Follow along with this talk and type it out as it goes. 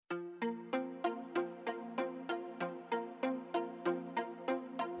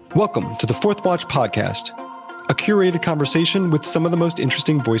Welcome to the Fourth Watch Podcast, a curated conversation with some of the most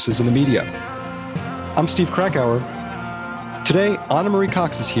interesting voices in the media. I'm Steve Krakauer. Today, Anna Marie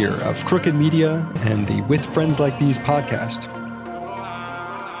Cox is here of Crooked Media and the With Friends Like These podcast.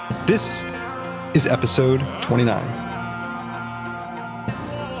 This is episode 29.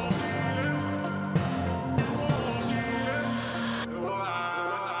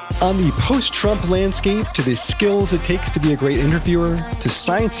 On the post-Trump landscape, to the skills it takes to be a great interviewer, to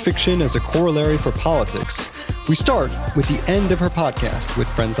science fiction as a corollary for politics, we start with the end of her podcast, With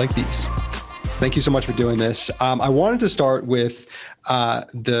Friends Like These. Thank you so much for doing this. I wanted to start with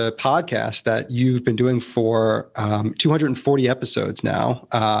the podcast that you've been doing for 240 episodes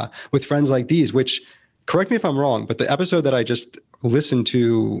now, With Friends Like These, which, correct me if I'm wrong, but the episode that I just listened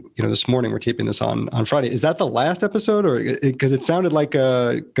to, this morning, we're taping this on Friday. Is that the last episode, or because it sounded like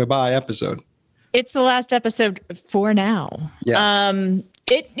a goodbye episode? It's the last episode for now. Yeah.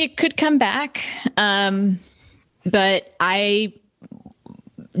 It could come back. But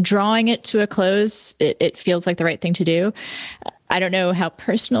drawing it to a close, it feels like the right thing to do. I don't know how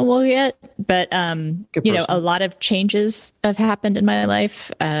personal we'll get, but, a lot of changes have happened in my life.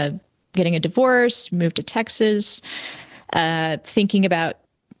 Getting a divorce, moved to Texas, thinking about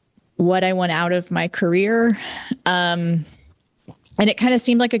what I want out of my career. And it kind of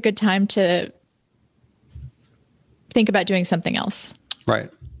seemed like a good time to think about doing something else. Right.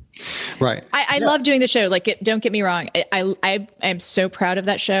 I love doing the show. Don't get me wrong. I am so proud of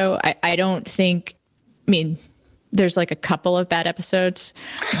that show. I don't think, there's like a couple of bad episodes,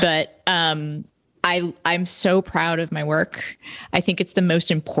 but, I'm so proud of my work. I think it's the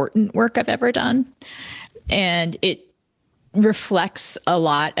most important work I've ever done. And it reflects a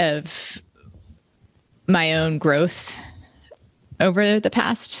lot of my own growth over the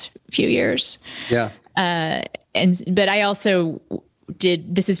past few years. Yeah. But I also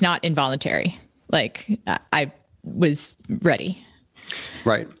this is not involuntary. I was ready.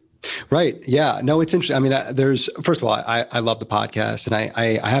 Right. Yeah. No, it's interesting. First of all, I love the podcast, and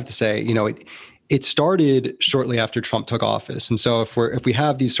I have to say, it started shortly after Trump took office. And so if we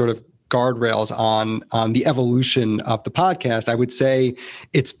have these sort of guardrails on the evolution of the podcast, I would say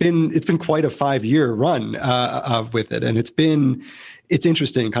it's been quite a 5-year run with it. And it's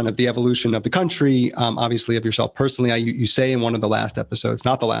interesting, kind of the evolution of the country, obviously of yourself personally. You say in one of the last episodes,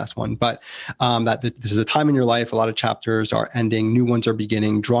 not the last one, but that this is a time in your life. A lot of chapters are ending, new ones are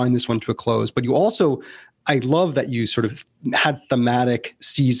beginning, drawing this one to a close. But you also, I love that you sort of had thematic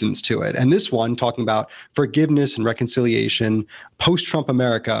seasons to it. And this one, talking about forgiveness and reconciliation, post-Trump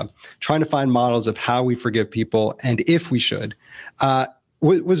America, trying to find models of how we forgive people and if we should,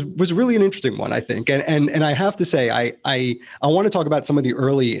 was really an interesting one, I think. And I have to say, I want to talk about some of the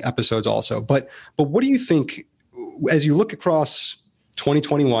early episodes also. But what do you think, as you look across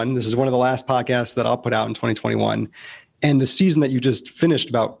 2021, this is one of the last podcasts that I'll put out in 2021, and the season that you just finished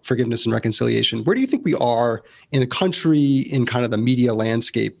about forgiveness and reconciliation, where do you think we are in the country, in kind of the media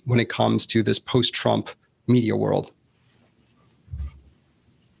landscape when it comes to this post-Trump media world?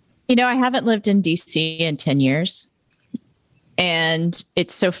 I haven't lived in DC in 10 years. And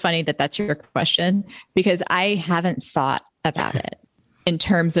it's so funny that that's your question, because I haven't thought about it in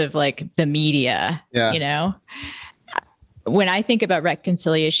terms of the media, When I think about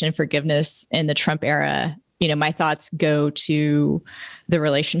reconciliation and forgiveness in the Trump era, my thoughts go to the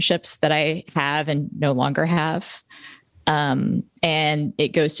relationships that I have and no longer have. And it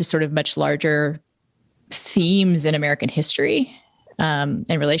goes to sort of much larger themes in American history and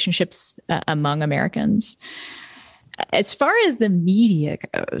relationships among Americans. As far as the media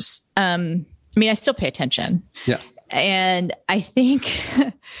goes, I still pay attention. Yeah. And I think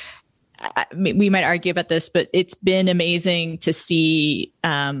we might argue about this, but it's been amazing to see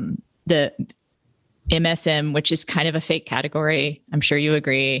the MSM, which is kind of a fake category. I'm sure you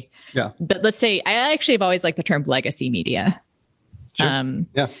agree. Yeah. But let's say, I actually have always liked the term legacy media. Sure.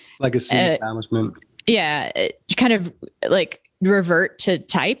 Legacy, establishment. Yeah. Kind of revert to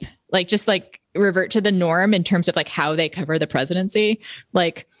type, revert to the norm in terms of how they cover the presidency.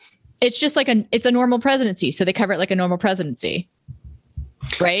 It's just it's a normal presidency. So they cover it like a normal presidency.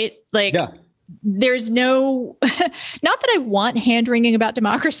 Right? There's no, not that I want hand wringing about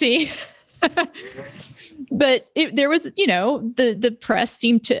democracy. But there was, the press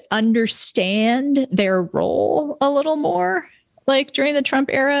seemed to understand their role a little more, during the Trump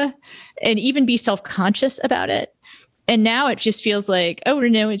era, and even be self-conscious about it. And now it just feels like, oh,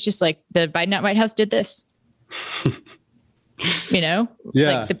 no, it's just the Biden White House did this,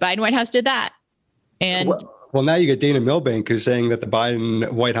 Yeah. the Biden White House did that. And Well, now you get Dana Milbank who's saying that the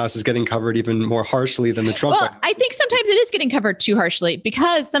Biden White House is getting covered even more harshly than the Trump. Well, I think sometimes it is getting covered too harshly,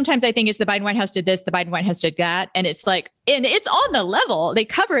 because sometimes I think it's the Biden White House did this, the Biden White House did that. And it's like, and it's on the level. They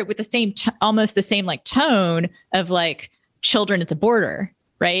cover it with the same, almost the same like tone of like children at the border,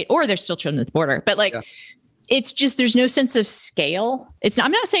 right? Or there's still children at the border, but like, it's just, there's no sense of scale.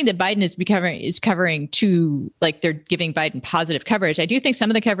 I'm not saying that Biden is covering too, like they're giving Biden positive coverage. I do think some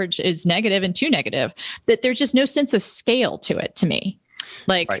of the coverage is negative and too negative, that there's just no sense of scale to it to me.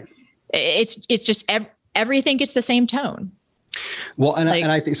 Like it's just everything gets the same tone. Well, and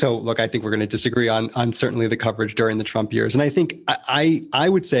I think so. Look, I think we're going to disagree on certainly the coverage during the Trump years. And I think I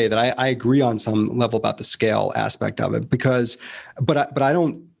would say that I agree on some level about the scale aspect of it, because, but I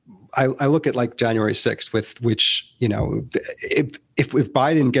don't, I look at like January 6th, with which, you know, if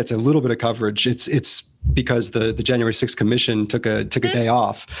Biden gets a little bit of coverage, it's because the January 6th commission took a day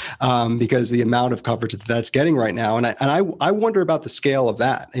off, because the amount of coverage that's getting right now. And I wonder about the scale of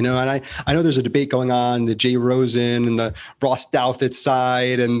that, you know, and I know there's a debate going on, the Jay Rosen and the Ross Douthat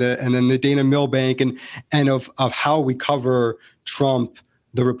side, and then the Dana Milbank and of how we cover Trump,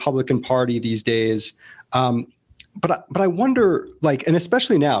 the Republican Party these days. But I wonder, like, and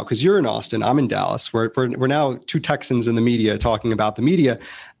especially now, because you're in Austin, I'm in Dallas, we're now two Texans in the media talking about the media.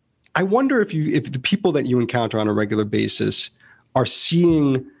 I wonder if the people that you encounter on a regular basis are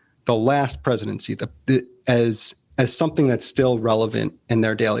seeing the last presidency as something that's still relevant in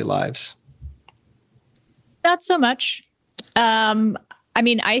their daily lives. Not so much. I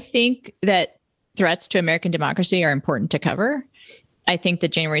mean, I think that threats to American democracy are important to cover. I think the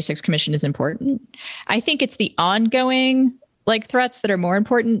January 6th commission is important. I think it's the ongoing like threats that are more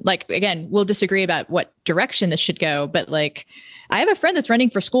important. Like, again, we'll disagree about what direction this should go, but like, I have a friend that's running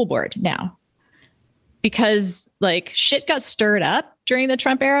for school board now because like shit got stirred up during the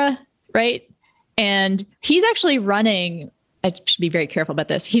Trump era, right? And he's actually running. I should be very careful about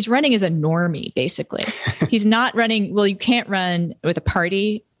this. He's running as a normie, basically. He's not running. Well, you can't run with a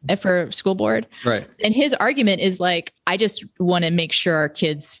party for school board. Right. And his argument is like, I just want to make sure our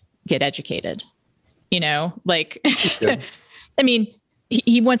kids get educated, you know, like, I mean,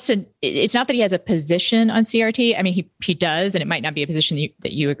 he wants to, it's not that he has a position on CRT. I mean, he does, and it might not be a position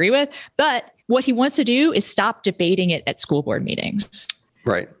that you agree with, but what he wants to do is stop debating it at school board meetings.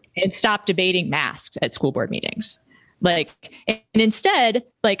 Right. And stop debating masks at school board meetings. Like, and instead,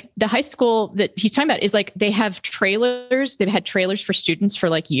 like the high school that he's talking about is like, they have trailers. They've had trailers for students for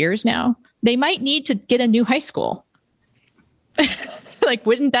like years now. They might need to get a new high school. Like,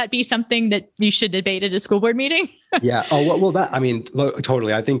 wouldn't that be something that you should debate at a school board meeting? Yeah. Oh, well, that, I mean,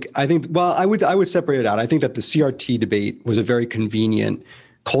 totally. I think, well, I would separate it out. I think that the CRT debate was a very convenient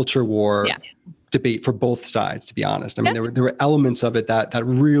culture war debate for both sides, to be honest. I mean, there were elements of it that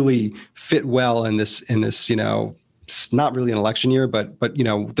really fit well in this, you know, it's not really an election year, but you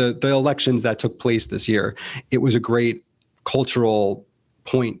know, the elections that took place this year, it was a great cultural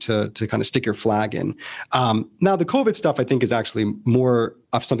point to kind of stick your flag in. Now the COVID stuff, I think, is actually more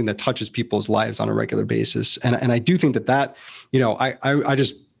of something that touches people's lives on a regular basis. And I do think that, you know, I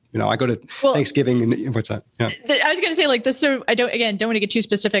just, you know, I go to Thanksgiving and what's that? Yeah. I was going to say like this. So I don't want to get too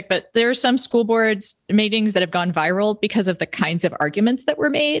specific, but there are some school boards meetings that have gone viral because of the kinds of arguments that were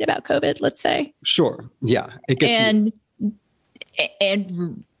made about COVID, let's say. Sure. Yeah. It gets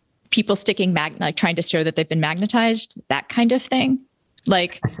and people sticking like trying to show that they've been magnetized, that kind of thing.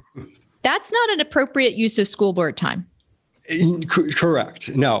 Like that's not an appropriate use of school board time. Correct.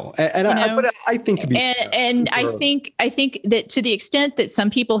 No. And but I think to be I think that to the extent that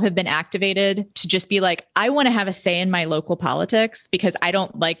some people have been activated to just be like, I want to have a say in my local politics because I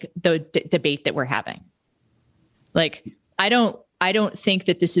don't like the debate that we're having. Like, I don't think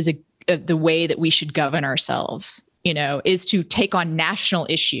that this is the way that we should govern ourselves, you know, is to take on national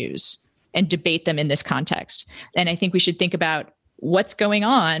issues and debate them in this context. And I think we should think about what's going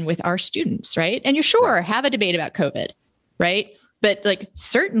on with our students, right? And have a debate about COVID. Right. But like,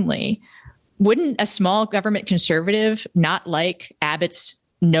 certainly wouldn't a small government conservative not like Abbott's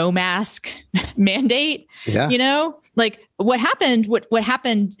no mask mandate? Yeah. You know, like what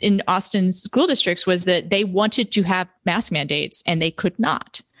happened in Austin's school districts was that they wanted to have mask mandates and they could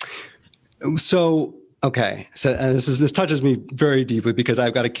not. So, okay. So this touches me very deeply because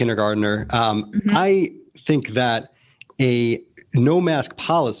I've got a kindergartner. I think that a no mask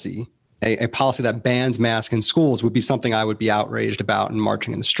policy, a policy that bans masks in schools would be something I would be outraged about and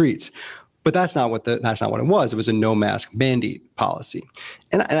marching in the streets. But that's not what it was. It was a no mask mandate policy.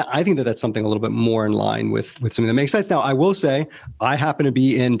 And I think that that's something a little bit more in line with something that makes sense. Now, I will say I happen to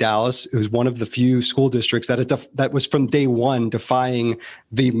be in Dallas. It was one of the few school districts that was from day one defying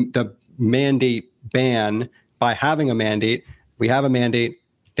the mandate ban by having a mandate. We have a mandate.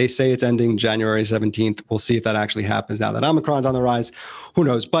 They say it's ending January 17th. We'll see if that actually happens now that Omicron's on the rise. Who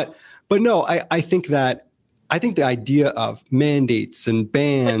knows? But no, I think the idea of mandates and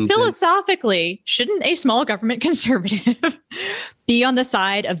bans. But philosophically, shouldn't a small government conservative be on the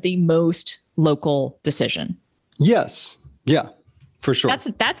side of the most local decision? Yes. Yeah, for sure.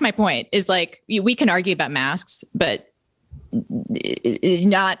 That's my point, is like, we can argue about masks, but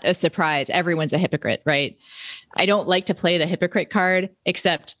not a surprise. Everyone's a hypocrite, right? I don't like to play the hypocrite card,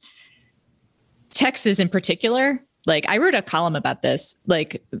 except Texas in particular. Like, I wrote a column about this.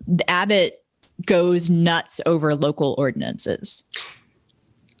 Like, Abbott goes nuts over local ordinances.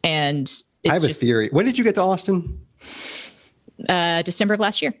 And I have a theory. When did you get to Austin? December of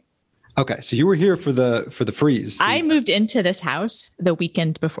last year. Okay, so you were here for the freeze. I moved into this house the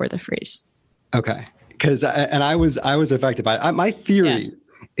weekend before the freeze. Okay, because I was affected by it. My theory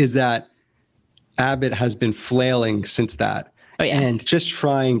is that Abbott has been flailing since that. Oh, yeah. And just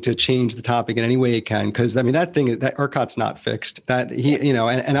trying to change the topic in any way he can. Because I mean, that ERCOT's not fixed. That he,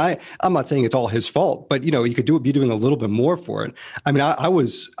 and I'm not saying it's all his fault, but he could be doing a little bit more for it. I mean, I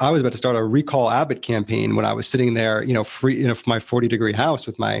was about to start a recall Abbott campaign when I was sitting there, free, for my 40-degree house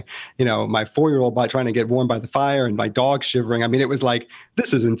with my, my 4-year-old by trying to get warm by the fire and my dog shivering. I mean, it was like,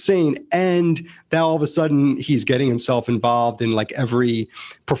 this is insane. And now all of a sudden he's getting himself involved in like every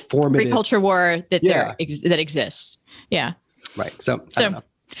performative culture war that that exists. Yeah. Right. So I don't know.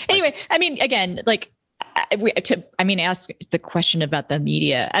 Anyway, I mean, again, like, ask the question about the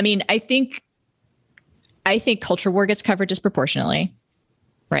media. I mean, I think culture war gets covered disproportionately,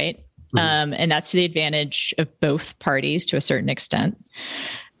 right? Mm-hmm. And that's to the advantage of both parties to a certain extent.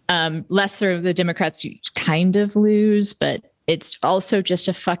 Lesser of the Democrats kind of lose, but it's also just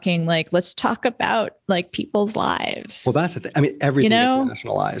a fucking let's talk about like people's lives. Well, that's the thing. I mean, everything is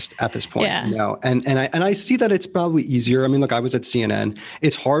nationalized at this point, and I see that it's probably easier. I mean, look, I was at CNN.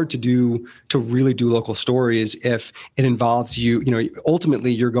 It's hard to really do local stories if it involves you.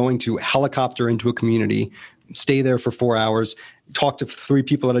 Ultimately you're going to helicopter into a community, stay there for 4 hours, talk to 3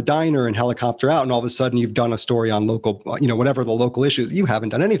 people at a diner and helicopter out. And all of a sudden you've done a story on local, whatever the local issues. You haven't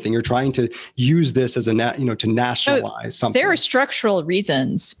done anything. You're trying to use this as to nationalize something. There are structural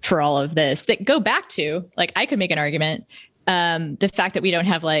reasons for all of this that go back to, like, I could make an argument, the fact that we don't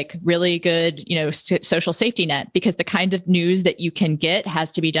have like really good, social safety net, because the kind of news that you can get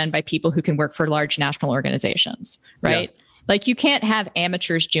has to be done by people who can work for large national organizations, right? Yeah. Like, you can't have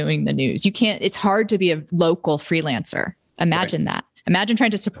amateurs doing the news. It's hard to be a local freelancer. Imagine that. Imagine trying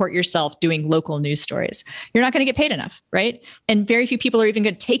to support yourself doing local news stories. You're not going to get paid enough, right? And very few people are even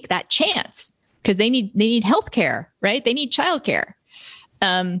going to take that chance because they need healthcare, right? They need childcare.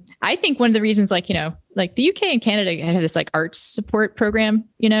 I think one of the reasons, like the UK and Canada have this like arts support program,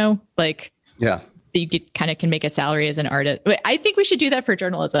 you can make a salary as an artist. I think we should do that for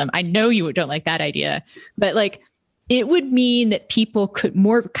journalism. I know you don't like that idea, but like, it would mean that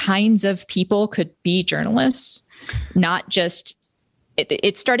more kinds of people could be journalists, not just,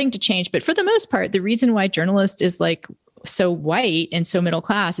 it's starting to change. But for the most part, the reason why journalist is like so white and so middle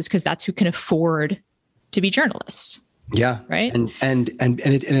class is because that's who can afford to be journalists. Yeah. Right. And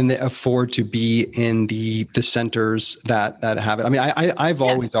they afford to be in the centers that have it. I mean, I've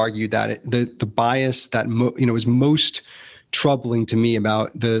always argued that the bias that, is most troubling to me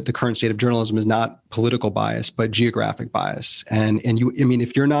about the current state of journalism is not political bias, but geographic bias. And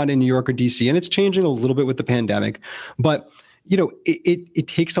if you're not in New York or DC, and it's changing a little bit with the pandemic, but it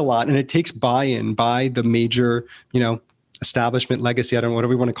takes a lot, and it takes buy-in by the major, establishment, legacy, I don't know,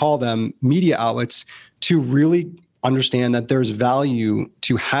 whatever we want to call them, media outlets, to really understand that there's value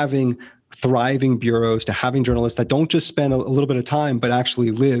to having thriving bureaus, to having journalists that don't just spend a little bit of time, but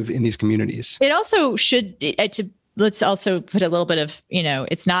actually live in these communities. It also should, let's also put a little bit of,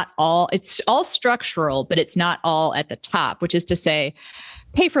 it's all structural, but it's not all at the top, which is to say,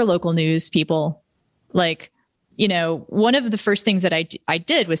 pay for local news, people. Like, one of the first things that I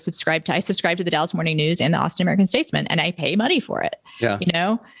did was subscribe to the Dallas Morning News and the Austin American-Statesman, and I pay money for it. Yeah.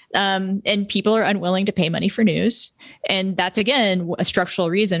 And people are unwilling to pay money for news. And that's, again, a structural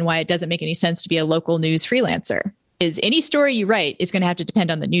reason why it doesn't make any sense to be a local news freelancer, is any story you write is going to have to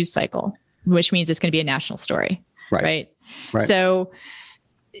depend on the news cycle, which means it's going to be a national story. Right. So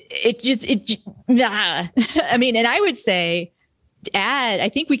I mean, and I would say,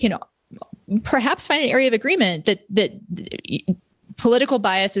 I think we can perhaps find an area of agreement that political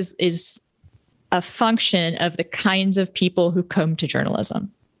bias is a function of the kinds of people who come to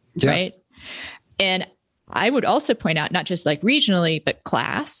journalism. Yeah. Right. And I would also point out, not just like regionally, but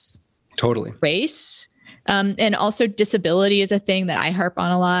class, totally, race, and also disability is a thing that I harp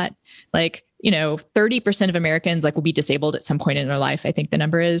on a lot. Like, 30% of Americans like will be disabled at some point in their life. I think the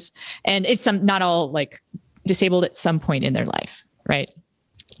number is, and it's not all like disabled at some point in their life. Right.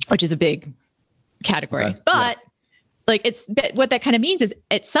 Which is a big category, okay. But like what that kind of means is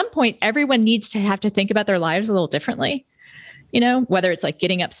at some point, everyone needs to have to think about their lives a little differently, whether it's like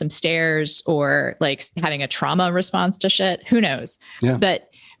getting up some stairs or like having a trauma response to shit, who knows? Yeah. But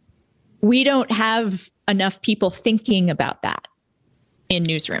we don't have enough people thinking about that in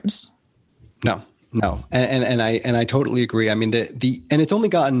newsrooms. No. And I totally agree. I mean, and it's only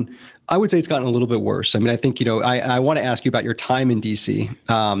gotten, I would say it's gotten a little bit worse. I mean, I think, I want to ask you about your time in DC,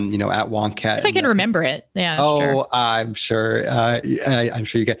 at Wonkat. If I can remember it. Yeah. Oh, sure. I'm sure. I'm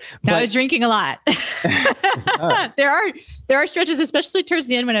sure you can. But I was drinking a lot. Right. There are stretches, especially towards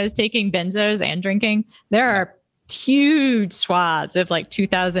the end when I was taking benzos and drinking. There are huge swaths of like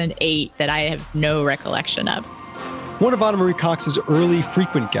 2008 that I have no recollection of. One of Anna Marie Cox's early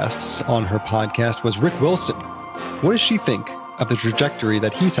frequent guests on her podcast was Rick Wilson. What does she think of the trajectory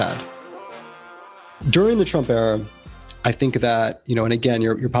that he's had? During the Trump era, I think that, and again,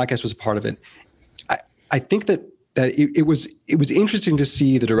 your podcast was a part of it. I think that it was interesting to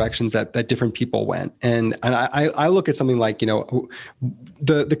see the directions that different people went. And I look at something like,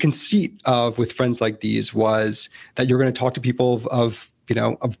 the conceit of With Friends Like These was that you're going to talk to people of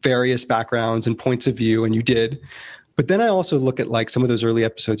various backgrounds and points of view, and you did. But then I also look at like some of those early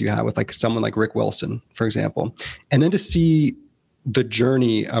episodes you had with like someone like Rick Wilson, for example, and then to see the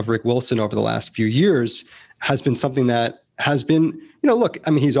journey of Rick Wilson over the last few years has been something that has been, look,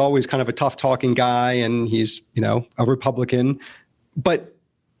 I mean, he's always kind of a tough talking guy and he's, a Republican, but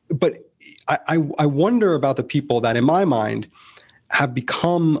I wonder about the people that in my mind have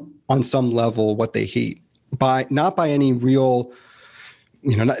become on some level what they hate not by any real,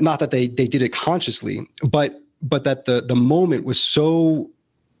 not that they did it consciously, but that the moment was so,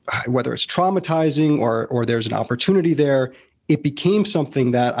 whether it's traumatizing or there's an opportunity there, it became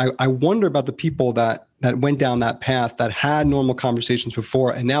something that I wonder about the people that went down that path, that had normal conversations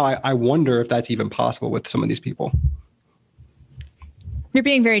before. And now I wonder if that's even possible with some of these people. You're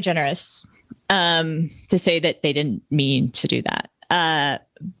being very generous to say that they didn't mean to do that.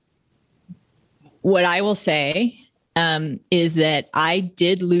 What I will say is that I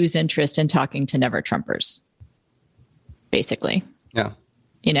did lose interest in talking to Never Trumpers. Basically. Yeah.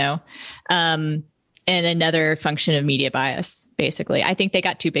 And another function of media bias, basically. I think they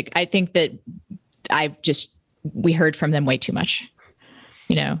got too big. I think that we heard from them way too much.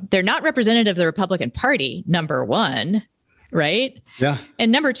 They're not representative of the Republican Party, number one, right? Yeah.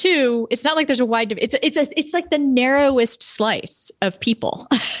 And number two, it's not like there's a wide, it's like the narrowest slice of people.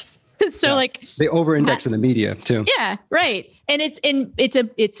 So like they over-index in the media too. Yeah, right. And it's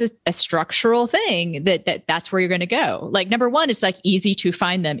a structural thing that's where you're going to go. Like number one, it's like easy to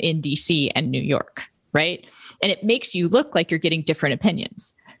find them in DC and New York, right? And it makes you look like you're getting different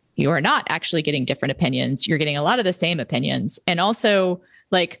opinions. You are not actually getting different opinions. You're getting a lot of the same opinions. And also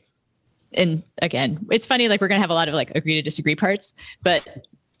like, and again, it's funny, like we're going to have a lot of like agree to disagree parts, but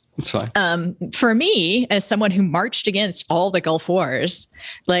it's fine. For me, as someone who marched against all the Gulf Wars,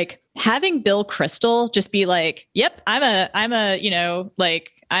 like having Bill Kristol just be like, "Yep, I'm a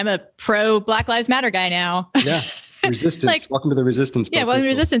pro Black Lives Matter guy now." Yeah, resistance. Like, welcome to the resistance. Yeah, welcome to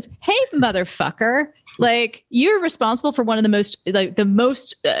resistance. Hey, motherfucker! Like you're responsible for one of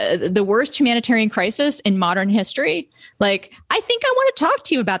the worst humanitarian crisis in modern history. Like I think I want to talk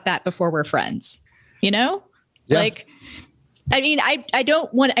to you about that before we're friends. Yeah. Like. I mean, I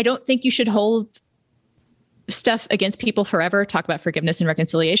don't think you should hold stuff against people forever, talk about forgiveness and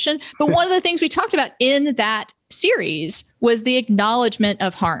reconciliation. But one of the things we talked about in that series was the acknowledgement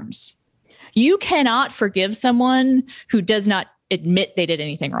of harms. You cannot forgive someone who does not admit they did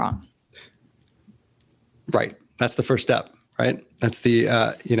anything wrong. Right. That's the first step, right? That's the,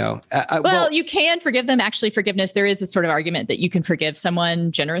 well, you can forgive them. Actually, forgiveness, there is a sort of argument that you can forgive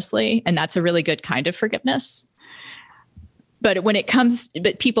someone generously, and that's a really good kind of forgiveness. But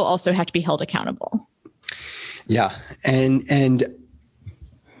but people also have to be held accountable. Yeah. And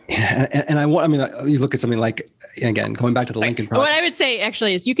you look at something like, again, going back to the Lincoln Project. What I would say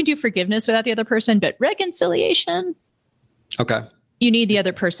actually is you can do forgiveness without the other person, but reconciliation. Okay. You need the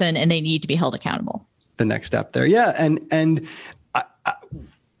other person and they need to be held accountable. The next step there. Yeah. And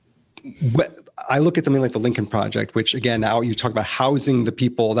I look at something like the Lincoln Project, which again, now you talk about housing the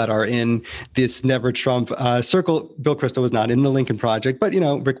people that are in this Never Trump circle. Bill Kristol was not in the Lincoln Project, but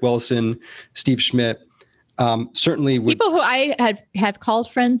Rick Wilson, Steve Schmidt, certainly people who I have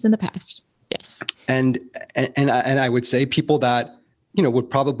called friends in the past. Yes. And I would say people that, would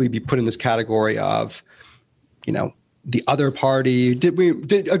probably be put in this category of, the other party? Did we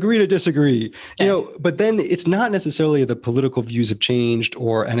agree to disagree? Yeah. But then it's not necessarily the political views have changed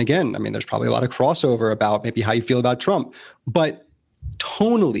and again, I mean, there's probably a lot of crossover about maybe how you feel about Trump, but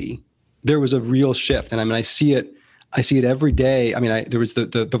tonally there was a real shift. And I mean, I see it every day. I mean, there was the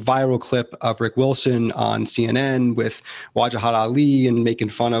viral clip of Rick Wilson on CNN with Wajahat Ali and making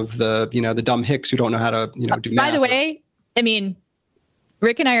fun of the dumb hicks who don't know how to, do math. By the way, I mean,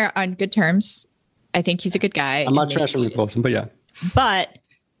 Rick and I are on good terms. I think he's a good guy. I'm not trashing Rick Wilson, but yeah. But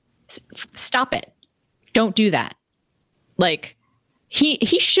stop it. Don't do that. Like, he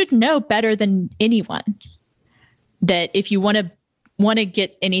should know better than anyone that if you want to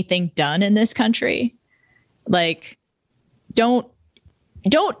get anything done in this country, like, no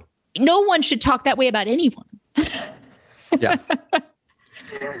one should talk that way about anyone. Yeah.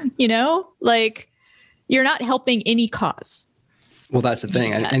 Like, you're not helping any cause. Well, that's the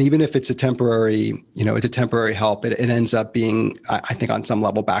thing. And even if it's a temporary, it's a temporary help, it ends up being, I think on some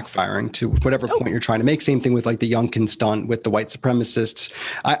level, backfiring to whatever point you're trying to make. Same thing with like the Youngkin stunt with the white supremacists.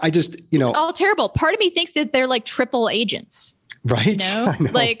 I just, all terrible. Part of me thinks that they're like triple agents. Right. I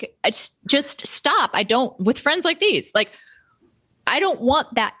know. Like, just stop. With friends like these, like, I don't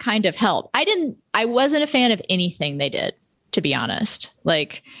want that kind of help. I wasn't a fan of anything they did, to be honest.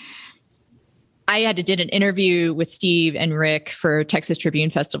 Like, I did an interview with Steve and Rick for Texas Tribune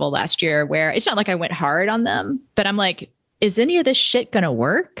Festival last year where it's not like I went hard on them, but I'm like, is any of this shit going to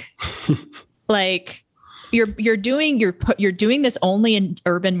work? Like, you're doing this only in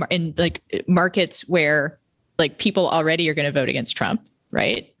in like markets where like people already are going to vote against Trump.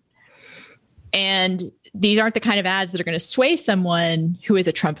 Right. And these aren't the kind of ads that are going to sway someone who is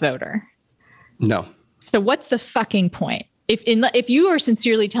a Trump voter. No. So what's the fucking point? If you are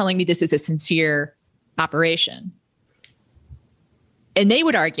sincerely telling me this is a sincere operation, and they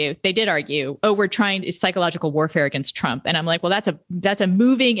did argue, it's psychological warfare against Trump. And I'm like, well, that's a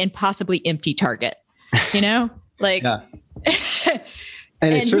moving and possibly empty target, like, yeah.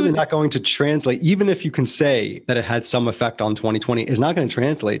 And it's certainly not going to translate, even if you can say that it had some effect on 2020, it's not going to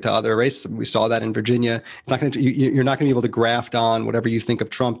translate to other races. We saw that in Virginia. It's not going to, you're not going to be able to graft on whatever you think of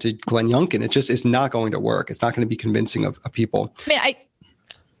Trump to Glenn Youngkin. It's not going to work. It's not going to be convincing of people. I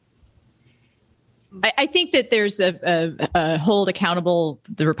mean, I think that there's a hold accountable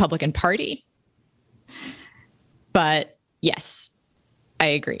the Republican Party. But yes, I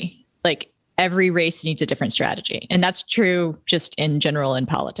agree. Like, every race needs a different strategy. And that's true just in general in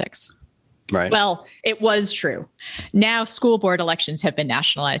politics. Right. Well, it was true. Now school board elections have been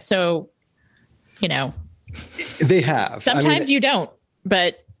nationalized. So, they have. Sometimes you don't,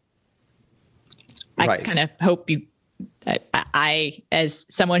 but I right. kind of hope I, as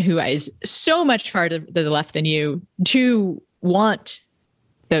someone who is so much farther to the left than you, do want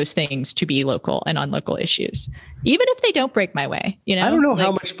those things to be local and on local issues, even if they don't break my way. I don't know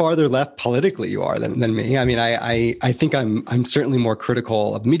how much farther left politically you are than me. I mean, I think I'm certainly more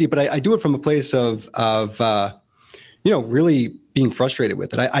critical of media, but I do it from a place of really being frustrated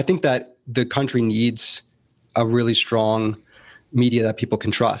with it. I think that the country needs a really strong media that people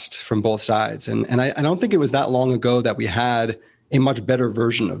can trust from both sides. And I don't think it was that long ago that we had a much better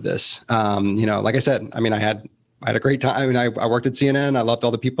version of this. Like I said, I mean, I had a great time. I mean, I worked at CNN. I loved all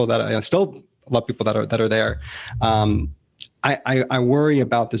the people that I still love people that are there. I worry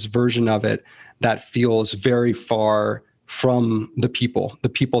about this version of it that feels very far from the people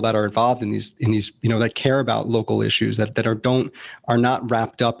that are involved in these, that care about local issues that are not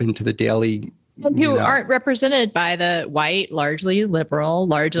wrapped up into the daily. Who aren't represented by the white, largely liberal,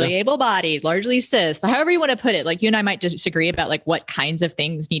 largely able-bodied, largely cis, however you want to put it. Like, you and I might disagree about like what kinds of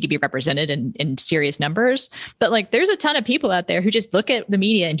things need to be represented in serious numbers. But like, there's a ton of people out there who just look at the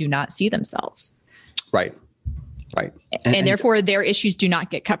media and do not see themselves. Right. And therefore their issues do not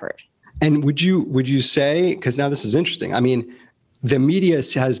get covered. And would you say, because now this is interesting. I mean, the media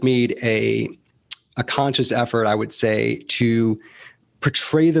has made a conscious effort, I would say, to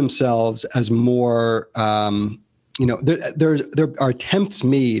portray themselves as more, there are attempts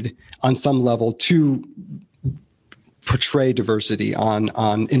made on some level to portray diversity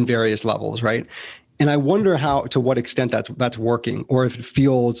in various levels, right? And I wonder to what extent that's working, or if it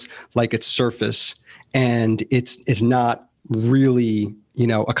feels like it's surface and it's not really,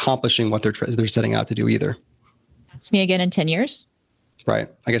 accomplishing what they're setting out to do either. That's me again in 10 years. Right.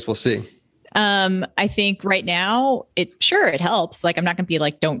 I guess we'll see. I think right now it helps. Like, I'm not going to be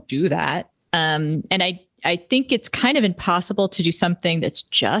like, don't do that. And I think it's kind of impossible to do something that's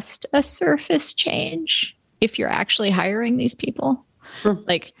just a surface change if you're actually hiring these people. Sure.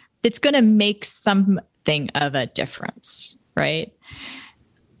 Like, it's going to make something of a difference, right?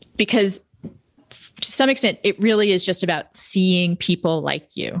 Because to some extent, it really is just about seeing people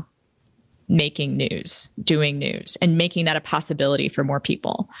like you making news, doing news, and making that a possibility for more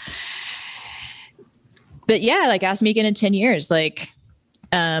people. But yeah, like ask me again in 10 years. Like,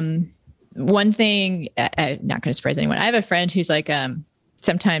 one thing, I'm not going to surprise anyone. I have a friend who's like,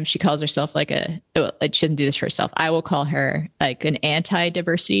 sometimes she calls herself like she shouldn't do this for herself. I will call her like an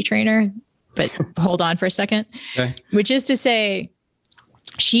anti-diversity trainer, but hold on for a second, okay. Which is to say,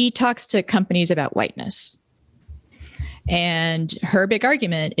 she talks to companies about whiteness. And her big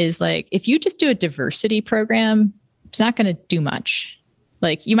argument is like, if you just do a diversity program, it's not going to do much.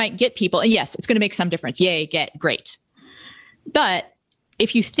 Like you might get people, and yes, it's going to make some difference. Yay, great. But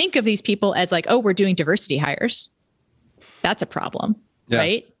if you think of these people as like, oh, we're doing diversity hires, that's a problem,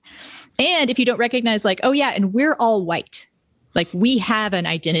 right? And if you don't recognize like, oh yeah, and we're all white, like we have an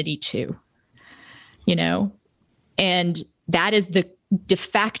identity too, you know, and that is the de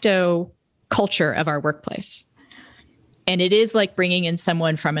facto culture of our workplace. And it is like bringing in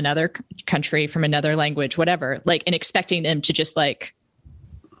someone from another country, from another language, whatever, like, and expecting them to just like,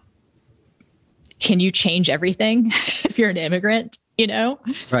 can you change everything if you're an immigrant, you know?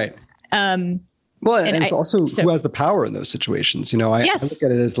 Right. Well, and it's also who has the power in those situations. You know, I look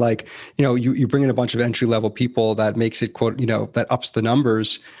at it as like, you know, you bring in a bunch of entry level people that makes it, quote, you know, that ups the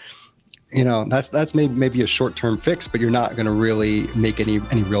numbers. You know, that's maybe a short-term fix, but you're not going to really make any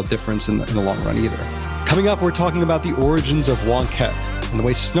real difference in the long run either. Coming up, we're talking about the origins of Wonkette and the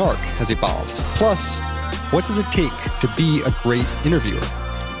way Snark has evolved. Plus, what does it take to be a great interviewer?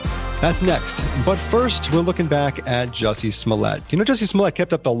 That's next. But first, we're looking back at Jussie Smollett. You know, Jussie Smollett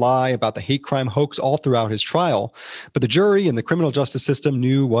kept up the lie about the hate crime hoax all throughout his trial, but the jury and the criminal justice system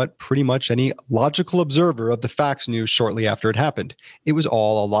knew what pretty much any logical observer of the facts knew shortly after it happened. It was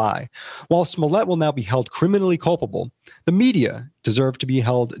all a lie. While Smollett will now be held criminally culpable, the media deserve to be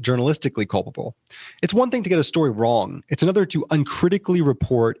held journalistically culpable. It's one thing to get a story wrong. It's another to uncritically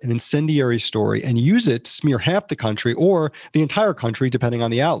report an incendiary story and use it to smear half the country or the entire country, depending on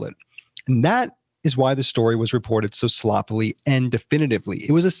the outlet. And that is why the story was reported so sloppily and definitively.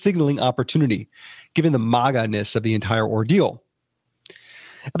 It was a signaling opportunity, given the MAGA-ness of the entire ordeal.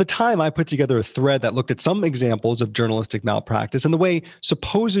 At the time, I put together a thread that looked at some examples of journalistic malpractice and the way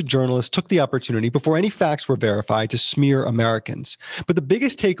supposed journalists took the opportunity before any facts were verified to smear Americans. But the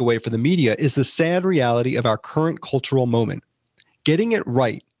biggest takeaway for the media is the sad reality of our current cultural moment. Getting it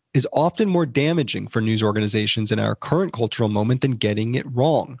right is often more damaging for news organizations in our current cultural moment than getting it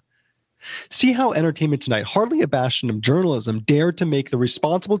wrong. See how Entertainment Tonight, hardly a bastion of journalism, dared to make the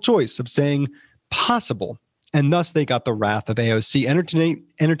responsible choice of saying possible, and thus they got the wrath of AOC.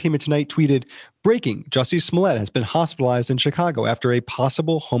 Entertainment Tonight tweeted, "Breaking, Jussie Smollett has been hospitalized in Chicago after a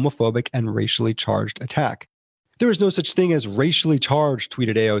possible homophobic and racially charged attack." There is no such thing as racially charged,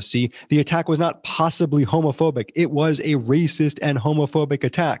 tweeted AOC. The attack was not possibly homophobic. It was a racist and homophobic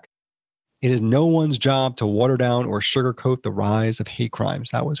attack. It is no one's job to water down or sugarcoat the rise of hate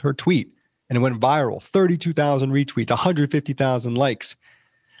crimes. That was her tweet. And it went viral, 32,000 retweets, 150,000 likes.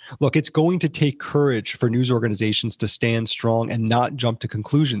 Look, it's going to take courage for news organizations to stand strong and not jump to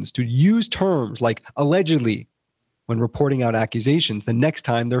conclusions, to use terms like allegedly when reporting out accusations the next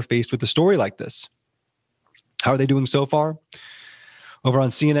time they're faced with a story like this. How are they doing so far? Over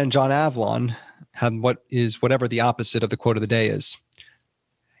on CNN, John Avlon had whatever the opposite of the quote of the day is.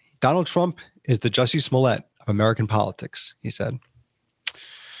 Donald Trump is the Jussie Smollett of American politics, he said.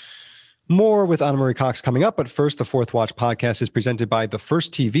 More with Anna Marie Cox coming up, but first, the Fourth Watch podcast is presented by The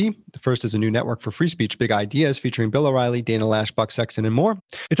First TV. The First is a new network for free speech, big ideas, featuring Bill O'Reilly, Dana Lash, Buck Sexton, and more.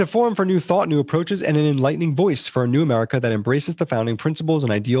 It's a forum for new thought, new approaches, and an enlightening voice for a new America that embraces the founding principles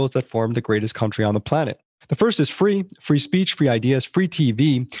and ideals that formed the greatest country on the planet. The First is free speech, free ideas, free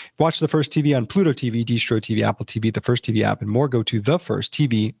TV. Watch The First TV on Pluto TV, Distro TV, Apple TV, The First TV app, and more. Go to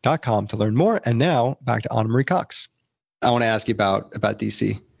thefirsttv.com to learn more. And now back to Anna Marie Cox. I want to ask you about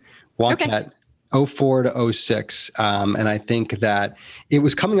DC. Wonkette, 04 to 06. And I think that it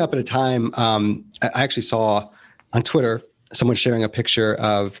was coming up at a time, I actually saw on Twitter someone sharing a picture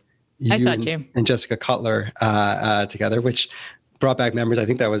of you and Jessica Cutler together, which brought back memories. I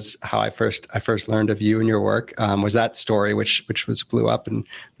think that was how I first learned of you and your work, was that story, which blew up. And we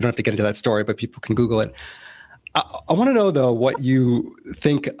don't have to get into that story, but people can Google it. I want to know, though, what you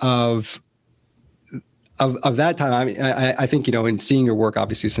think of that time. I mean, I think, you know, in seeing your work,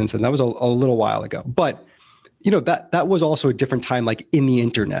 obviously, since then, that was a little while ago. But, you know, that was also a different time, like in the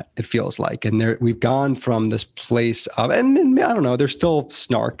internet, it feels like. And we've gone from this place of, and I don't know, there's still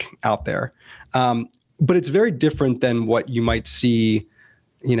snark out there. But it's very different than what you might see,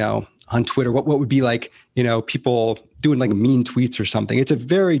 you know, on Twitter. What would be like, you know, people doing like mean tweets or something. It's a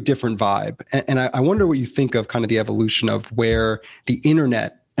very different vibe. And I wonder what you think of kind of the evolution of where the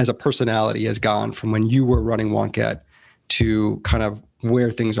internet as a personality has gone from when you were running Wonkette to kind of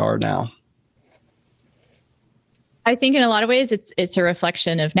where things are now. I think in a lot of ways it's a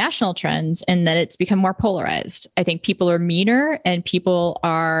reflection of national trends and that it's become more polarized. I think people are meaner and people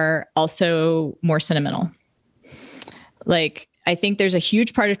are also more sentimental. Like, I think there's a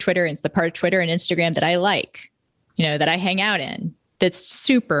huge part of Twitter, and it's the part of Twitter and Instagram that I like, you know, that I hang out in, that's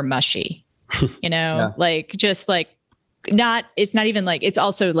super mushy, you know, yeah. Like just like it's not even like, it's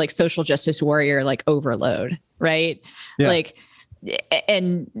also like social justice warrior, like overload, right? Yeah. Like,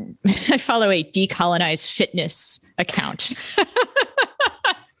 and I follow a decolonized fitness account,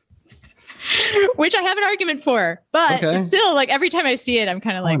 which I have an argument for, but it's still like every time I see it, I'm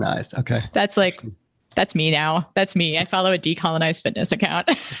kind of like, nice. Okay. That's me now. That's me. I follow a decolonized fitness account.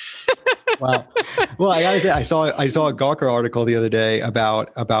 Wow. Well, I gotta say, I saw a Gawker article the other day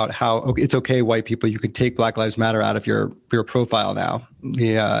about how it's okay, white people, you can take Black Lives Matter out of your profile now.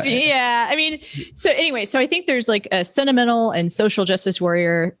 Yeah. Yeah. I mean, so anyway, so I think there's like a sentimental and social justice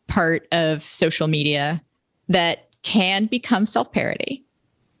warrior part of social media that can become self-parody,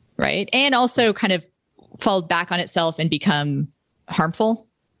 right? And also kind of fall back on itself and become harmful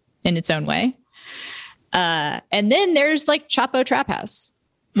in its own way. And then there's like Chapo Trap House,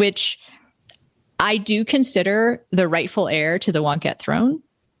 which I do consider the rightful heir to the Wonkette throne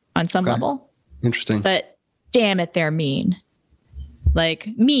on some level. Interesting. But damn it, they're mean. Like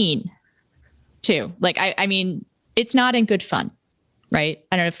mean too. Like, I mean, it's not in good fun, right?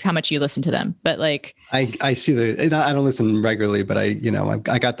 I don't know how much you listen to them, but like, I see I don't listen regularly, but I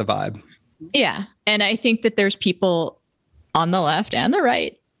got the vibe. Yeah. And I think that there's people on the left and the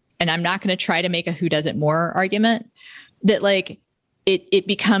right, and I'm not going to try to make a who does it more argument, that like it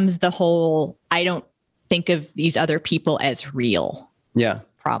becomes the whole, I don't think of these other people as real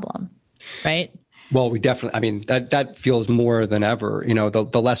problem. Right. Well, we definitely, I mean, that feels more than ever, you know,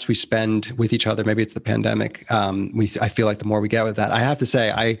 the less we spend with each other, maybe it's the pandemic. I feel like the more we get with that. I have to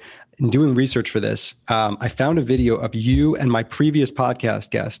say, in doing research for this, I found a video of you and my previous podcast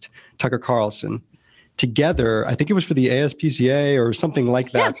guest, Tucker Carlson, together. I think it was for the ASPCA or something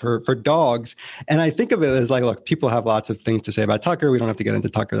like that for dogs. And I think of it as like, look, people have lots of things to say about Tucker. We don't have to get into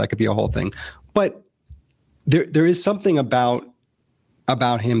Tucker. That could be a whole thing. But there is something about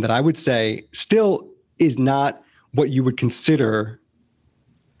him that I would say still is not what you would consider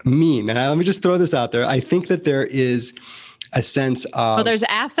mean. And let me just throw this out there. I think that there is a sense of... Well, there's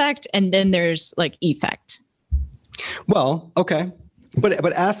affect and then there's like effect. Well, okay. But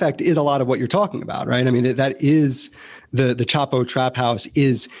affect is a lot of what you're talking about, right? I mean, that is the Chapo Trap House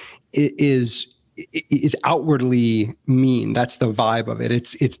is outwardly mean. That's the vibe of it.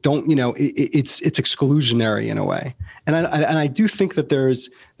 It's exclusionary in a way. And I do think that there's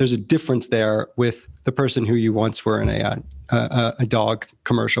a difference there with the person who you once were in a dog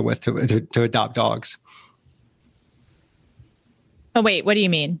commercial with to adopt dogs. Oh wait, what do you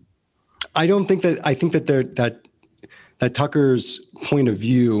mean? I think that Tucker's point of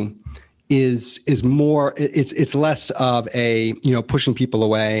view is more, it's less of a, you know, pushing people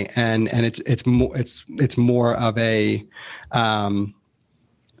away and it's more of a,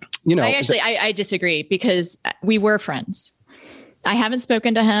 you know. I disagree because we were friends. I haven't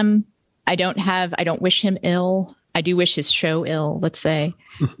spoken to him. I don't wish him ill. I do wish his show ill, let's say.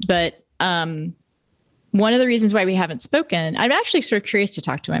 But one of the reasons why we haven't spoken, I'm actually sort of curious to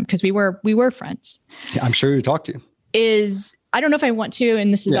talk to him because we were friends. Yeah, I'm sure you talked to. Is, I don't know if I want to,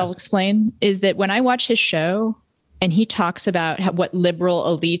 and this is, I'll explain, is that when I watch his show and he talks about what liberal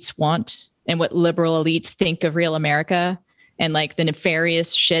elites want and what liberal elites think of real America and like the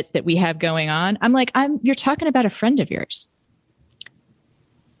nefarious shit that we have going on, I'm like, you're talking about a friend of yours.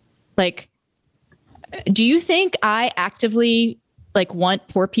 Like, do you think I actively like want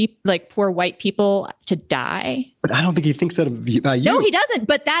poor white people to die? But I don't think he thinks that about you. No, he doesn't.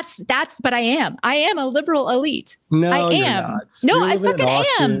 But but I am a liberal elite. No, I am. You're not. No, I fucking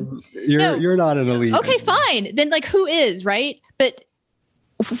am. You're not an elite. Okay, fine. Then like, who is, right? But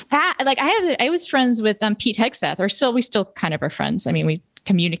like, I was friends with Pete Hegseth, we still kind of are friends. I mean, we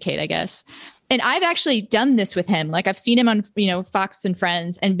communicate, I guess. And I've actually done this with him. Like I've seen him on, you know, Fox and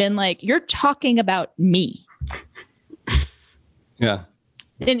Friends and been like, you're talking about me. Yeah.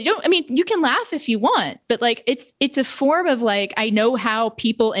 And you can laugh if you want, but like, it's a form of like, I know how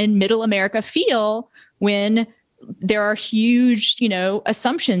people in middle America feel when there are huge, you know,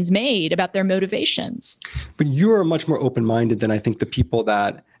 assumptions made about their motivations. But you are much more open-minded than I think the people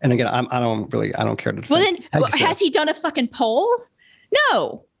that, and again, I don't care to defend. Well then, has he done a fucking poll?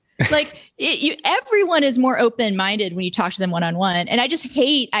 No. Like everyone is more open-minded when you talk to them one-on-one. And I just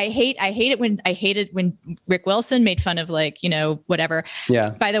hate it when Rick Wilson made fun of like, whatever. Yeah.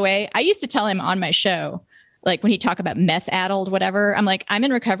 By the way, I used to tell him on my show, like when he talk about meth-addled, whatever, I'm like, I'm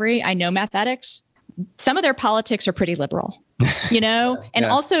in recovery. I know meth addicts. Some of their politics are pretty liberal, and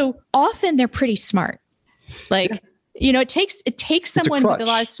also often they're pretty smart. Like, it takes someone with a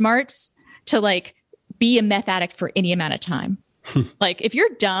lot of smarts to like be a meth addict for any amount of time. Like if you're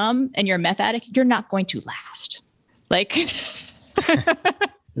dumb and you're a meth addict, you're not going to last. Like,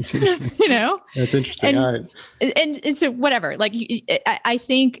 that's interesting. That's interesting. All right. And so whatever, like, I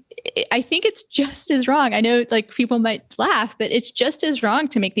think it's just as wrong. I know like people might laugh, but it's just as wrong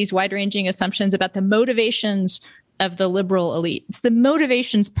to make these wide ranging assumptions about the motivations of the liberal elite. It's the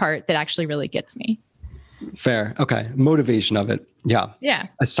motivations part that actually really gets me. Fair. Okay. Motivation of it. Yeah. Yeah.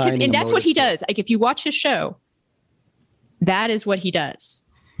 And that's what he does. Like if you watch his show, that is what he does,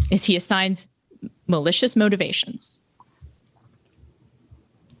 is he assigns malicious motivations.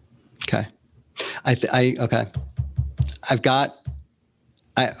 Okay. Okay.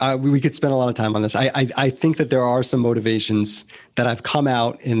 We could spend a lot of time on this. I think that there are some motivations that have come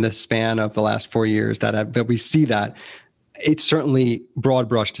out in the span of the last 4 years that we see that. It's certainly broad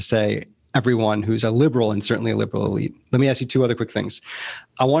brush to say everyone who's a liberal and certainly a liberal elite. Let me ask you two other quick things.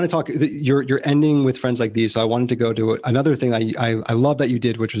 I want to talk, you're ending with Friends Like These. So I wanted to go to another thing I love that you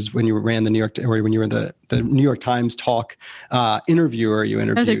did, which was when you ran the New York, or when you were the New York Times Talk interviewer, you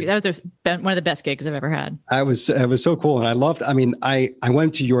interviewed. That was one of the best gigs I've ever had. It was so cool. And I loved, I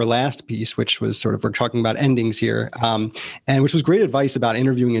went to your last piece, which was sort of, we're talking about endings here, and which was great advice about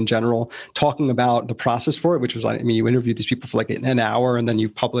interviewing in general, talking about the process for it, which was, you interviewed these people for like an hour and then you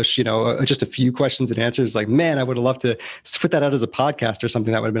publish, just a few questions and answers. Like, man, I would have loved to put that out as a podcast or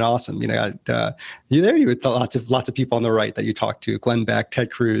something. That would have been awesome. You had lots of people on the right that you talked to, Glenn Beck,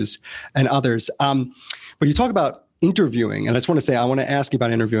 Ted Cruz, and others. But you talk about interviewing, and I want to ask you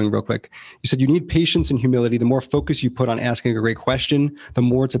about interviewing real quick. You said you need patience and humility. The more focus you put on asking a great question, the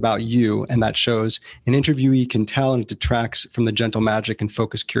more it's about you, and that shows. An interviewee can tell, and it detracts from the gentle magic and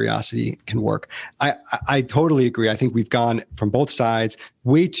focused curiosity can work. I totally agree. I think we've gone from both sides,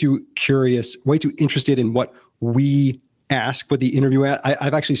 way too curious, way too interested in what we ask, what the interview.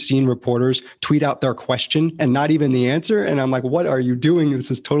 I've actually seen reporters tweet out their question and not even the answer. And I'm like, what are you doing?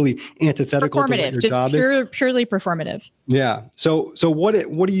 This is totally antithetical to what your job is. Purely performative. Yeah. So what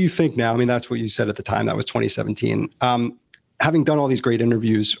do you think now? That's what you said at the time. That was 2017. Having done all these great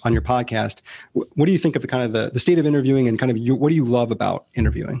interviews on your podcast, what do you think of the kind of the state of interviewing and kind of what do you love about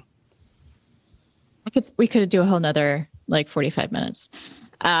interviewing? We could do a whole nother 45 minutes.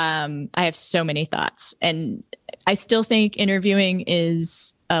 I have so many thoughts, and I still think interviewing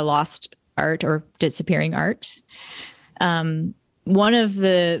is a lost art or disappearing art. One of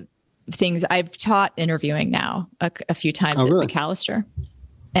the things I've taught interviewing now a few times at McAllister,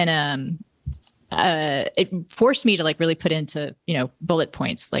 and it forced me to really put into bullet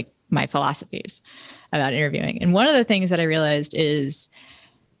points like my philosophies about interviewing. And one of the things that I realized is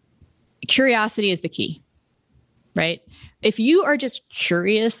curiosity is the key, right? If you are just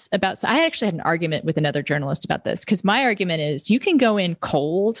curious about, so I actually had an argument with another journalist about this, because my argument is you can go in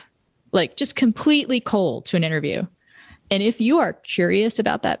cold, just completely cold to an interview. And if you are curious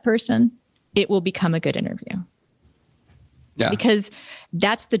about that person, it will become a good interview. Yeah. Because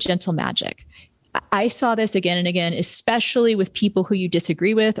that's the gentle magic. I saw this again and again, especially with people who you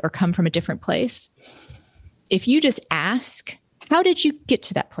disagree with or come from a different place. If you just ask, how did you get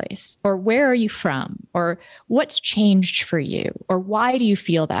to that place? Or where are you from? Or what's changed for you? Or why do you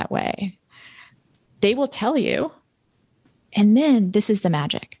feel that way? They will tell you. And then this is the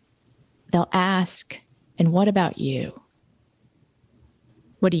magic. They'll ask, and what about you?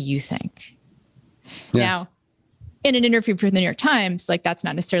 What do you think? Yeah. Now, in an interview for the New York Times, that's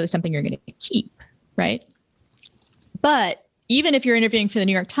not necessarily something you're going to keep, right? But even if you're interviewing for the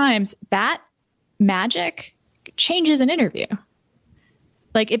New York Times, that magic changes an interview.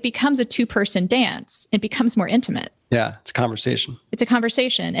 It becomes a two-person dance. It becomes more intimate. Yeah, it's a conversation. It's a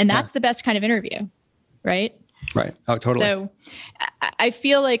conversation. And that's the best kind of interview, right? Right. Oh, totally. So I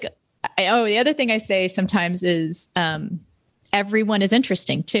feel the other thing I say sometimes is everyone is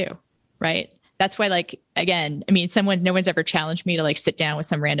interesting too, right? That's why, again, no one's ever challenged me to sit down with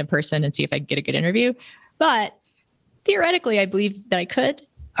some random person and see if I can get a good interview. But theoretically, I believe that I could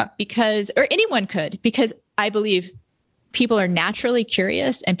or anyone could, because I believe people are naturally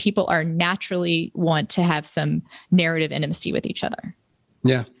curious and people are naturally want to have some narrative intimacy with each other.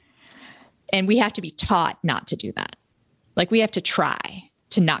 Yeah. And we have to be taught not to do that. We have to try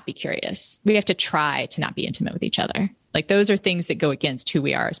to not be curious. We have to try to not be intimate with each other. Like those are things that go against who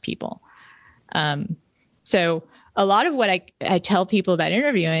we are as people. So a lot of what I tell people about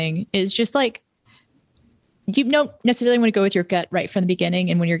interviewing is just like, you don't necessarily want to go with your gut right from the beginning.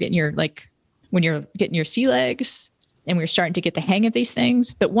 And when you're getting your sea legs and we're starting to get the hang of these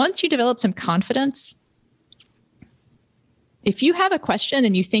things. But once you develop some confidence, if you have a question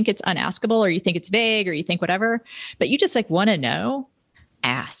and you think it's unaskable or you think it's vague or you think whatever, but you just like want to know,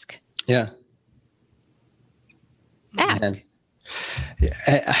 ask. Yeah. Ask.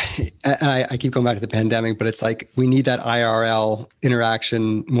 And I keep going back to the pandemic, but it's like we need that IRL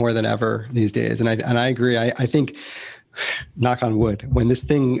interaction more than ever these days. And I agree. I think, knock on wood, when this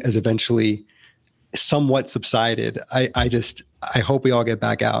thing is eventually somewhat subsided, I hope we all get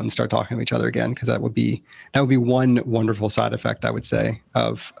back out and start talking to each other again, because that would be one wonderful side effect, I would say,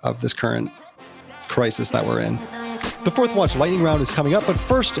 of this current crisis that we're in. The Fourth Watch lightning round is coming up, but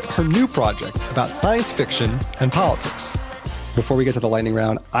first, her new project about science fiction and politics. Before we get to the lightning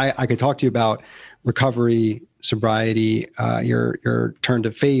round, I could talk to you about recovery, sobriety, your turn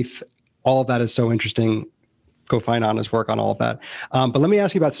to faith. All of that is so interesting. Go find Anna's work on all of that. But let me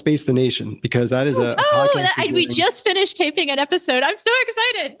ask you about Space the Nation, because that is a podcast. We just finished taping an episode. I'm so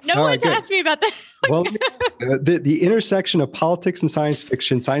excited. No one asked me about that. Well, the intersection of politics and science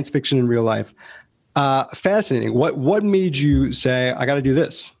fiction in real life. Fascinating. What made you say, I got to do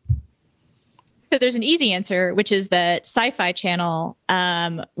this? So there's an easy answer, which is that Sci-Fi Channel,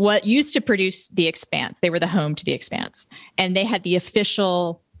 what used to produce The Expanse, they were the home to The Expanse, and they had the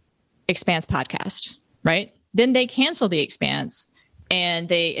official Expanse podcast, right? Then they canceled The Expanse, and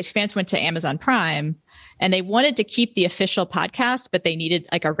The Expanse went to Amazon Prime, and they wanted to keep the official podcast, but they needed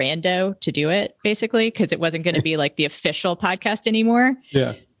like a rando to do it, basically, because it wasn't going to be like the official podcast anymore.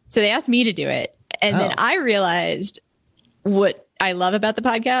 Yeah. So they asked me to do it. And then I realized what I love about the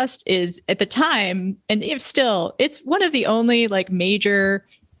podcast is at the time, and if still, it's one of the only like major,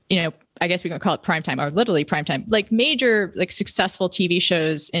 I guess we can call it primetime or literally primetime, like major, like successful TV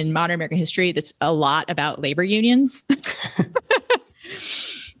shows in modern American history. That's a lot about labor unions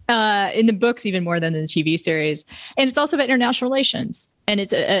in the books, even more than in the TV series. And it's also about international relations. And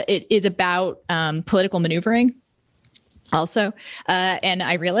it is about political maneuvering also. And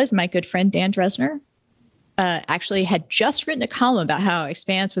I realized my good friend, Dan Dresner, actually had just written a column about how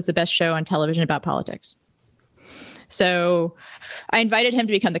Expanse was the best show on television about politics. So I invited him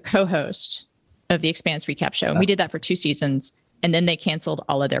to become the co-host of the Expanse recap show. And we did that for 2 seasons. And then they canceled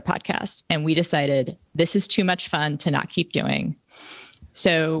all of their podcasts. And we decided this is too much fun to not keep doing.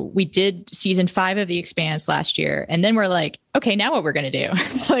 So we did season 5 of the Expanse last year. And then we're like, okay, now what we're going to do?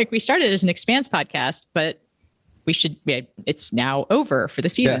 Like we started as an Expanse podcast, but it's now over for the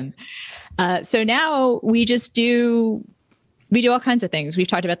season. Yeah. So now we do all kinds of things. We've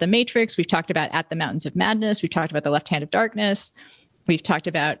talked about The Matrix. We've talked about At the Mountains of Madness. We've talked about The Left Hand of Darkness. We've talked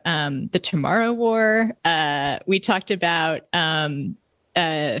about the Tomorrow War. We talked about Falcon.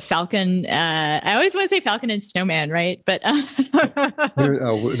 I always want to say Falcon and Snowman, right? But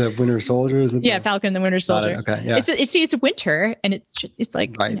the Winter Soldier is Falcon the Winter Soldier. Okay, yeah. It's winter, and it's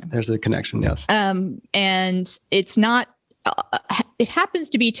like right. There's a connection, yes. And it's not. It happens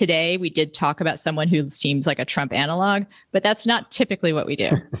to be today. We did talk about someone who seems like a Trump analog, but that's not typically what we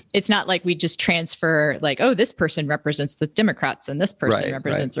do. It's not like we just transfer like, oh, this person represents the Democrats and this person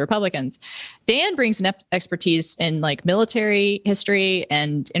represents the Republicans. Dan brings an expertise in like military history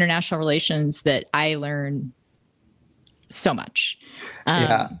and international relations that I learn so much.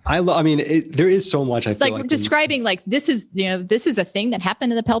 There is so much. I feel like describing like this is a thing that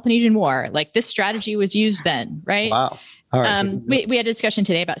happened in the Peloponnesian War. Like this strategy was used then, right? Wow. All right, we had a discussion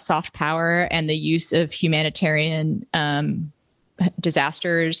today about soft power and the use of humanitarian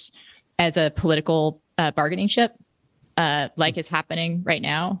disasters as a political bargaining chip, like is happening right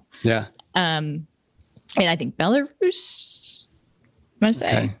now. Yeah. And I think Belarus. I'm gonna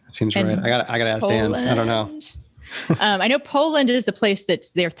say okay. That seems right. I gotta ask Poland. Dan. I don't know. I know Poland is the place that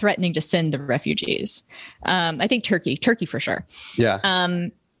they're threatening to send the refugees. I think Turkey for sure. Yeah.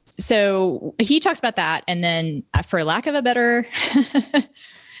 So he talks about that. And then for lack of a better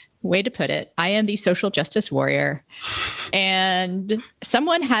way to put it, I am the social justice warrior and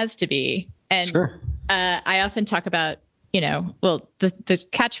someone has to be. And sure. I often talk about, the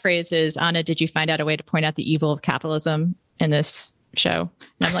catchphrase is, Anna, did you find out a way to point out the evil of capitalism in this show?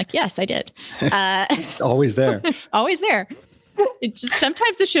 And I'm like, yes, I did. Always there. Always there. It just,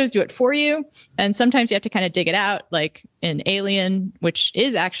 sometimes the shows do it for you, and sometimes you have to kind of dig it out, like in Alien, which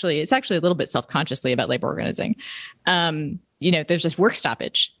is actually a little bit self-consciously about labor organizing. There's this work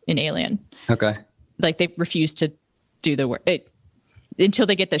stoppage in Alien. Okay. Like they refuse to do the work. until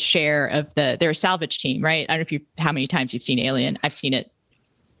they get the share of their salvage team, right? I don't know how many times you've seen Alien. I've seen it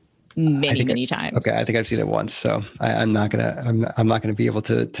many times. Okay, I think I've seen it once, so I'm not gonna be able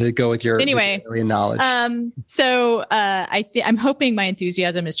to go with your alien knowledge. So I'm hoping my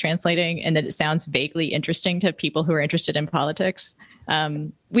enthusiasm is translating and that it sounds vaguely interesting to people who are interested in politics.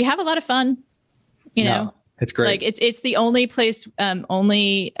 We have a lot of fun, you know. It's great. Like it's the only podcast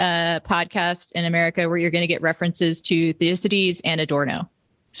in America where you're going to get references to Thucydides and Adorno.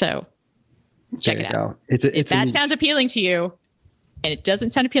 So check it out. If that sounds appealing to you, and it doesn't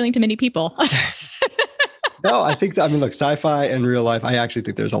sound appealing to many people. No, I think so. I mean, look, sci-fi and real life. I actually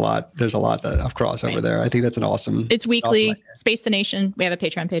think there's a lot of crossover there. I think that's an awesome. It's weekly. Awesome Space the Nation. We have a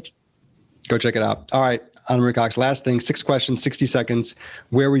Patreon page. Go check it out. All right, Ana Maria Cox. Last thing. 6 questions, 60 seconds.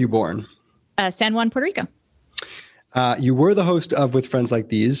 Where were you born? San Juan, Puerto Rico. You were the host of With Friends Like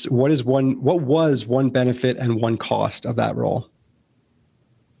These. What was one benefit and one cost of that role?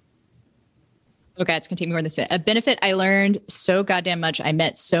 Okay, it's continuing more than this. A benefit, I learned so goddamn much. I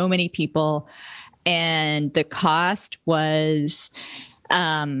met so many people, and the cost was,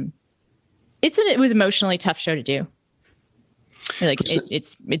 it was emotionally tough show to do. Like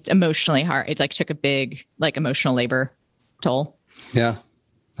it's emotionally hard. It like took a big like emotional labor toll. Yeah,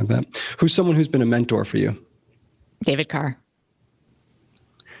 I bet. Who's someone who's been a mentor for you? David Carr.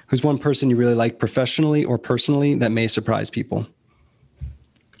 Who's one person you really like professionally or personally that may surprise people?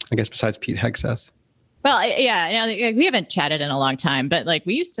 I guess besides Pete Hegseth. Well, yeah, we haven't chatted in a long time, but like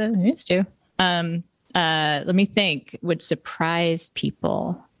we used to. Let me think. Would surprise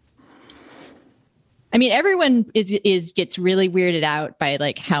people. I mean, everyone gets really weirded out by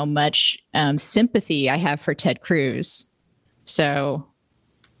like how much sympathy I have for Ted Cruz. So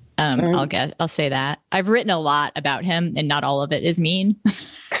I'll say that. I've written a lot about him, and not all of it is mean.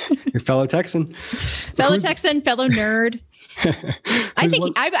 Your fellow Texan, fellow nerd. I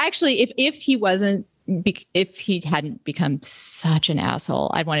think I've actually, if he hadn't become such an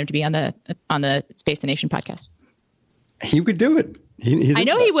asshole, I'd want him to be on the Space the Nation podcast. He could do it. I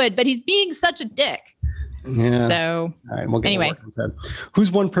know he would, but he's being such a dick. Yeah. So all right, we'll anyway,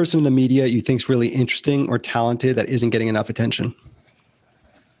 who's one person in the media you think's really interesting or talented that isn't getting enough attention?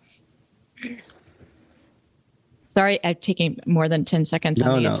 Sorry, I'm taking more than 10 seconds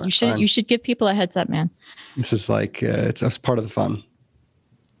on the You should give people a heads up, man. This is like it's part of the fun.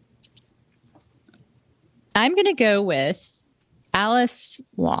 I'm going to go with Alice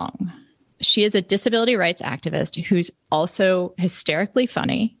Wong. She is a disability rights activist who's also hysterically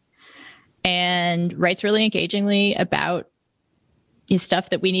funny and writes really engagingly about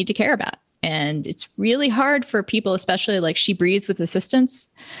stuff that we need to care about. And it's really hard for people, especially like she breathes with assistance.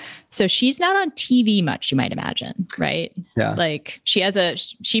 So she's not on TV much, you might imagine, right? Yeah. Like she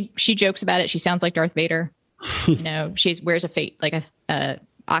jokes about it. She sounds like Darth Vader. You know, she wears a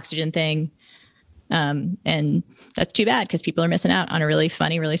oxygen thing. And that's too bad because people are missing out on a really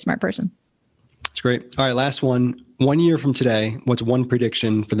funny, really smart person. That's great. All right, last one. 1 year from today, what's one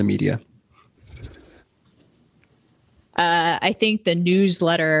prediction for the media? I think the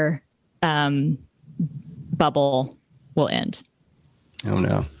newsletter bubble will end. Oh,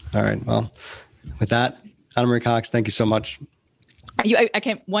 no. All right. Well, with that, Ana Maria Cox, thank you so much.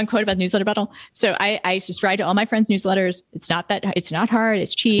 One quote about the newsletter bubble. So I subscribe to all my friends' newsletters. It's not hard.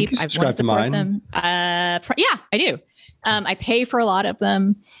 It's cheap. I want to support them. Yeah, I do. I pay for a lot of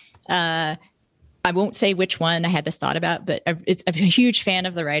them. I won't say which one I had this thought about, but I'm a huge fan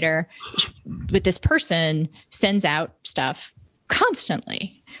of the writer. But this person sends out stuff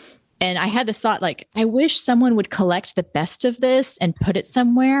constantly. And I had this thought, like, I wish someone would collect the best of this and put it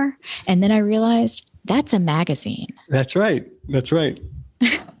somewhere. And then I realized that's a magazine. That's right. Let's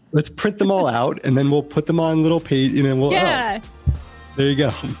print them all out and then we'll put them on little page. You know, yeah. Oh, there you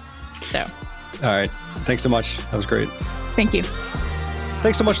go. So. All right. Thanks so much. That was great. Thank you.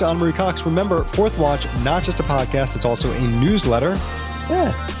 Thanks so much to Ana Maria Cox. Remember, Fourth Watch, not just a podcast, it's also a newsletter.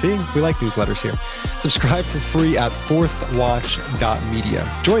 Yeah, see, we like newsletters here. Subscribe for free at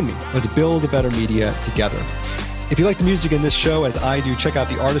fourthwatch.media. Join me. Let's build a better media together. If you like the music in this show, as I do, check out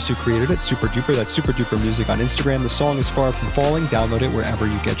the artist who created it, Super Duper. That's Super Duper Music on Instagram. The song is Far From Falling. Download it wherever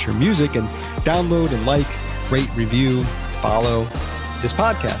you get your music and download and like, rate, review, follow this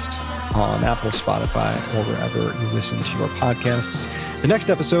podcast on Apple, Spotify, or wherever you listen to your podcasts. The next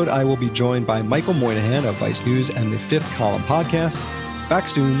episode, I will be joined by Michael Moynihan of Vice News and the Fifth Column podcast. Back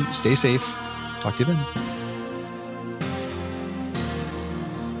soon. Stay safe. Talk to you then.